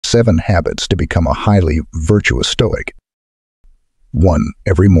7 habits to become a highly virtuous stoic. 1.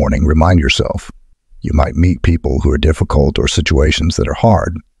 Every morning, remind yourself. You might meet people who are difficult or situations that are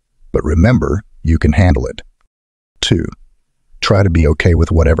hard, but remember, you can handle it. 2. Try to be okay with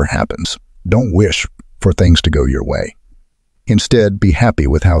whatever happens. Don't wish for things to go your way. Instead, be happy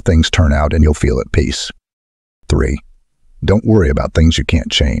with how things turn out and you'll feel at peace. 3. Don't worry about things you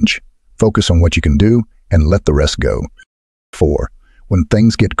can't change. Focus on what you can do and let the rest go. 4. When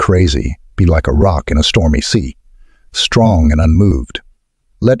things get crazy, be like a rock in a stormy sea, strong and unmoved.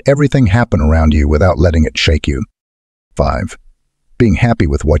 Let everything happen around you without letting it shake you. 5. Being happy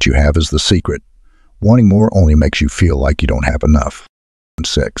with what you have is the secret. Wanting more only makes you feel like you don't have enough.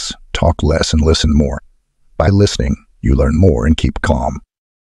 6. Talk less and listen more. By listening, you learn more and keep calm.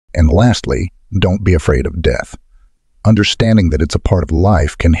 And lastly, don't be afraid of death. Understanding that it's a part of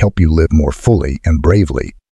life can help you live more fully and bravely.